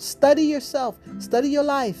find out. Study yourself, study your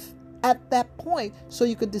life at that point so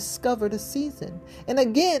you could discover the season. And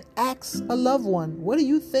again, ask a loved one, what do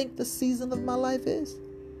you think the season of my life is?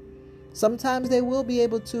 Sometimes they will be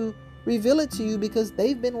able to reveal it to you because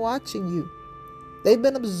they've been watching you. They've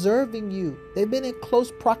been observing you. They've been in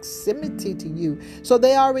close proximity to you. So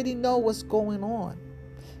they already know what's going on.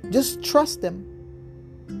 Just trust them.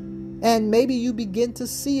 And maybe you begin to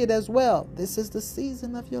see it as well. This is the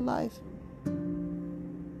season of your life.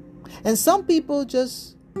 And some people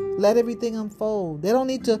just let everything unfold. They don't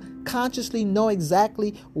need to consciously know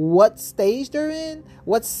exactly what stage they're in,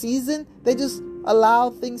 what season. They just allow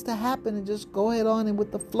things to happen and just go ahead on and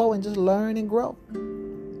with the flow and just learn and grow.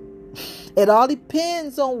 It all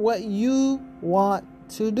depends on what you want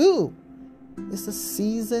to do. It's the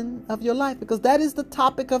season of your life, because that is the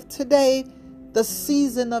topic of today, the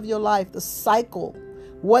season of your life, the cycle.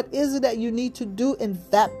 What is it that you need to do in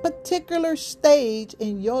that particular stage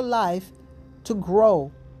in your life to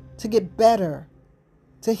grow, to get better,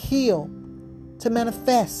 to heal, to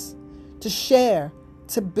manifest, to share,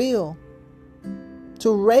 to build,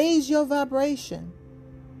 to raise your vibration,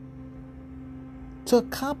 to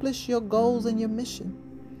accomplish your goals and your mission,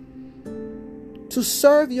 to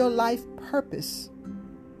serve your life purpose?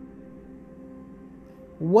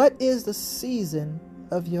 What is the season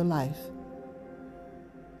of your life?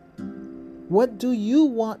 What do you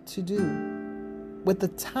want to do with the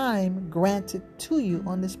time granted to you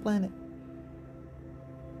on this planet?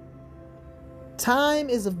 Time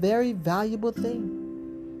is a very valuable thing.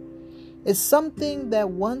 It's something that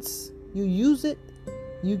once you use it,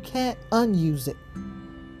 you can't unuse it.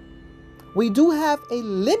 We do have a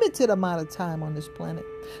limited amount of time on this planet.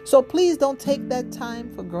 So please don't take that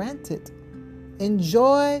time for granted.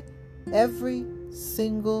 Enjoy every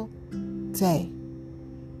single day.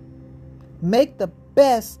 Make the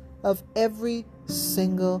best of every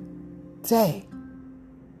single day.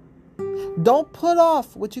 Don't put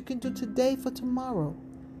off what you can do today for tomorrow.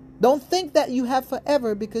 Don't think that you have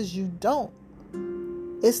forever, because you don't.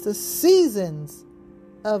 It's the seasons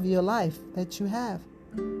of your life that you have.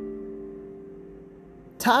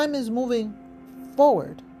 Time is moving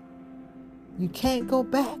forward. You can't go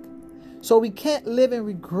back. So we can't live in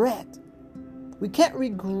regret. We can't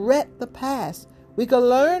regret the past. We can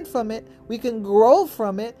learn from it. We can grow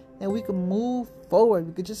from it. And we can move forward.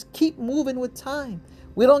 We can just keep moving with time.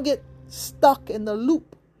 We don't get stuck in the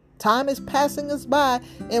loop. Time is passing us by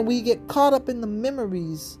and we get caught up in the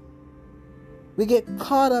memories. We get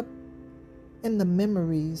caught up in the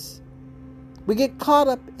memories. We get caught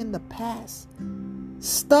up in the past,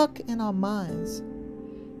 stuck in our minds.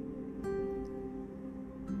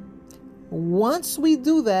 Once we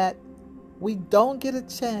do that, we don't get a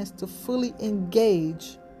chance to fully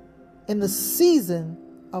engage in the season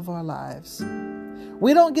of our lives.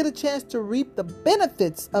 We don't get a chance to reap the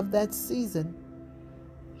benefits of that season.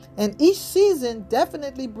 And each season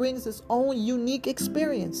definitely brings its own unique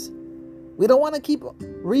experience. We don't want to keep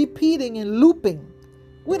repeating and looping.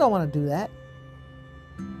 We don't want to do that.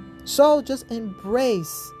 So just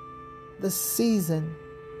embrace the season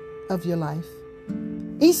of your life.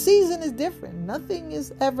 Each season is different. Nothing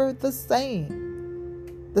is ever the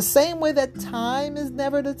same. The same way that time is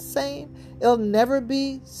never the same. It'll never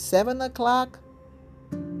be 7 o'clock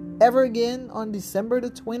ever again on December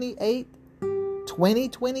the 28th,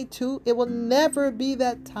 2022. It will never be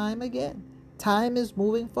that time again. Time is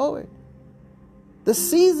moving forward. The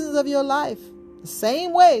seasons of your life, the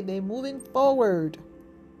same way, they're moving forward.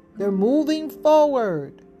 They're moving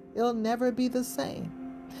forward. It'll never be the same.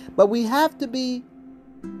 But we have to be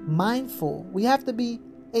mindful. We have to be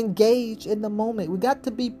engaged in the moment. We got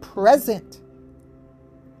to be present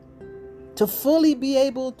to fully be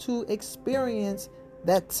able to experience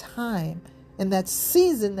that time and that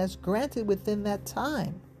season that's granted within that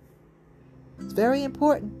time. It's very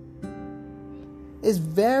important. It's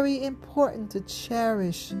very important to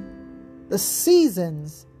cherish the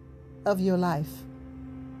seasons of your life.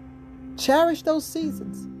 Cherish those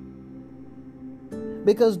seasons,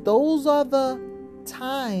 because those are the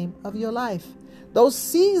time of your life. Those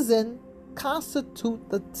seasons constitute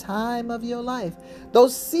the time of your life.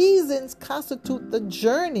 Those seasons constitute the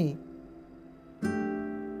journey.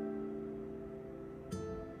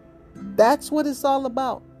 That's what it's all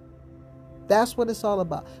about. That's what it's all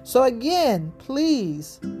about. So again,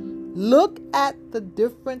 please look at the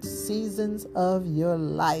different seasons of your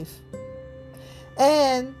life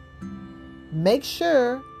and make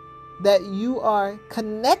sure that you are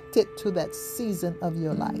connected to that season of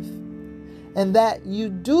your life, and that you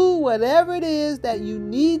do whatever it is that you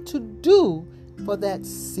need to do for that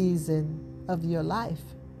season of your life.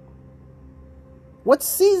 What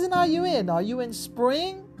season are you in? Are you in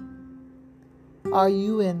spring? Are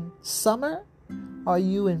you in summer? Are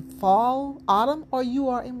you in fall, autumn, or you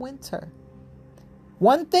are in winter?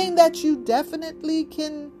 One thing that you definitely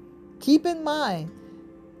can keep in mind,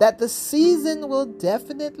 that the season will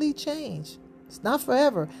definitely change. It's not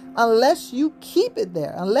forever unless you keep it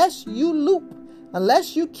there, unless you loop,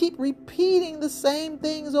 unless you keep repeating the same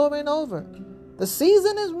things over and over. The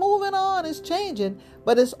season is moving on, it's changing,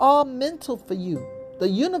 but it's all mental for you. The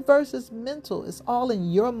universe is mental. It's all in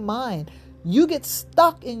your mind. You get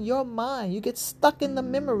stuck in your mind. You get stuck in the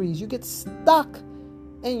memories. You get stuck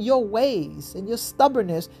in your ways and your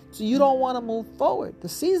stubbornness, so you don't want to move forward. The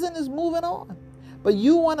season is moving on, but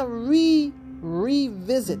you want to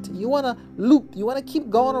revisit. You want to loop. You want to keep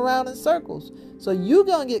going around in circles. So you're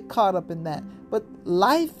going to get caught up in that. But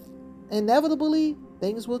life, inevitably,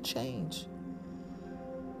 things will change.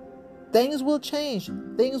 Things will change.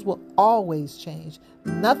 Things will always change.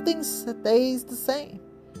 Nothing stays the same.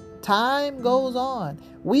 Time goes on.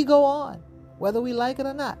 We go on, whether we like it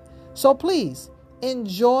or not. So please,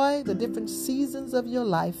 enjoy the different seasons of your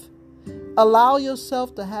life. Allow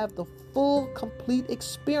yourself to have the full, complete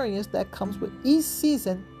experience that comes with each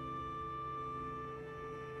season,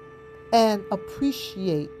 and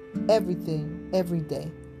appreciate everything every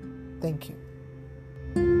day. Thank you.